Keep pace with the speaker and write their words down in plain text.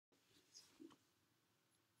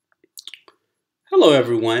Hello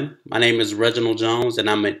everyone, my name is Reginald Jones and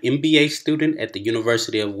I'm an MBA student at the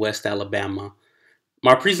University of West Alabama.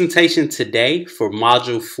 My presentation today for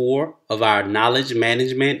Module 4 of our Knowledge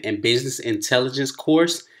Management and Business Intelligence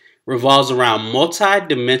course revolves around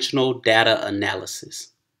multidimensional data analysis.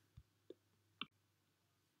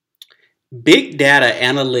 Big data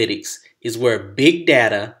analytics is where big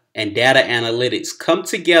data and data analytics come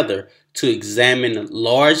together to examine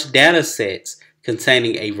large data sets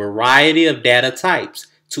containing a variety of data types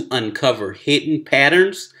to uncover hidden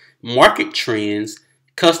patterns, market trends,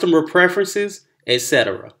 customer preferences,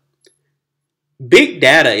 etc. Big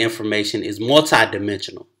data information is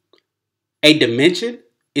multidimensional. A dimension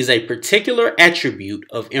is a particular attribute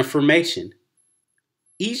of information.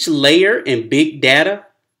 Each layer in big data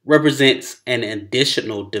represents an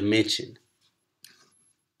additional dimension.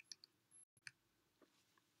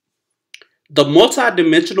 The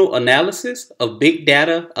multidimensional analysis of big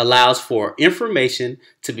data allows for information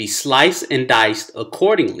to be sliced and diced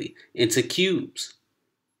accordingly into cubes.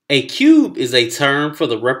 A cube is a term for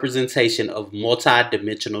the representation of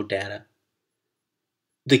multidimensional data.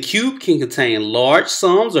 The cube can contain large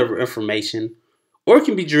sums of information or it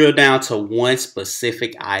can be drilled down to one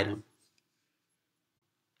specific item.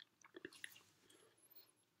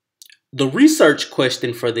 The research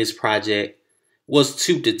question for this project was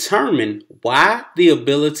to determine why the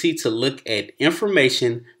ability to look at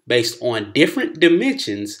information based on different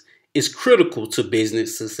dimensions is critical to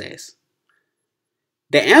business success.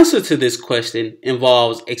 The answer to this question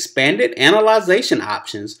involves expanded analyzation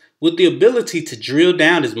options with the ability to drill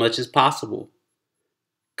down as much as possible.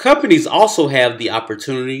 Companies also have the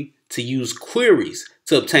opportunity to use queries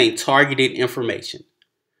to obtain targeted information.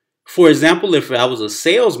 For example, if I was a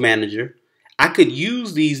sales manager, I could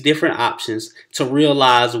use these different options to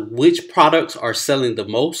realize which products are selling the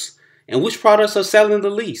most and which products are selling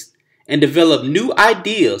the least and develop new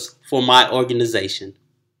ideas for my organization.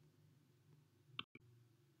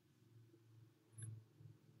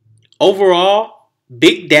 Overall,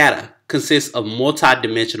 big data consists of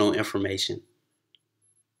multidimensional information.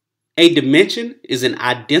 A dimension is an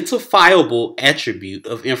identifiable attribute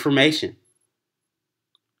of information.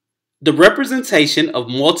 The representation of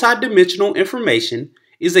multidimensional information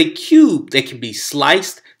is a cube that can be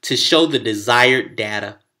sliced to show the desired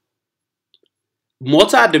data.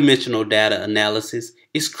 Multidimensional data analysis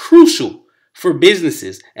is crucial for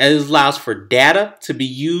businesses as it allows for data to be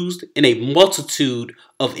used in a multitude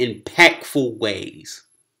of impactful ways.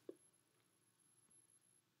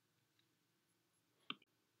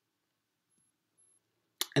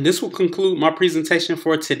 And this will conclude my presentation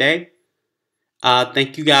for today.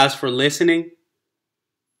 Thank you guys for listening.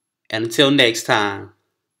 And until next time,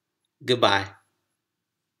 goodbye.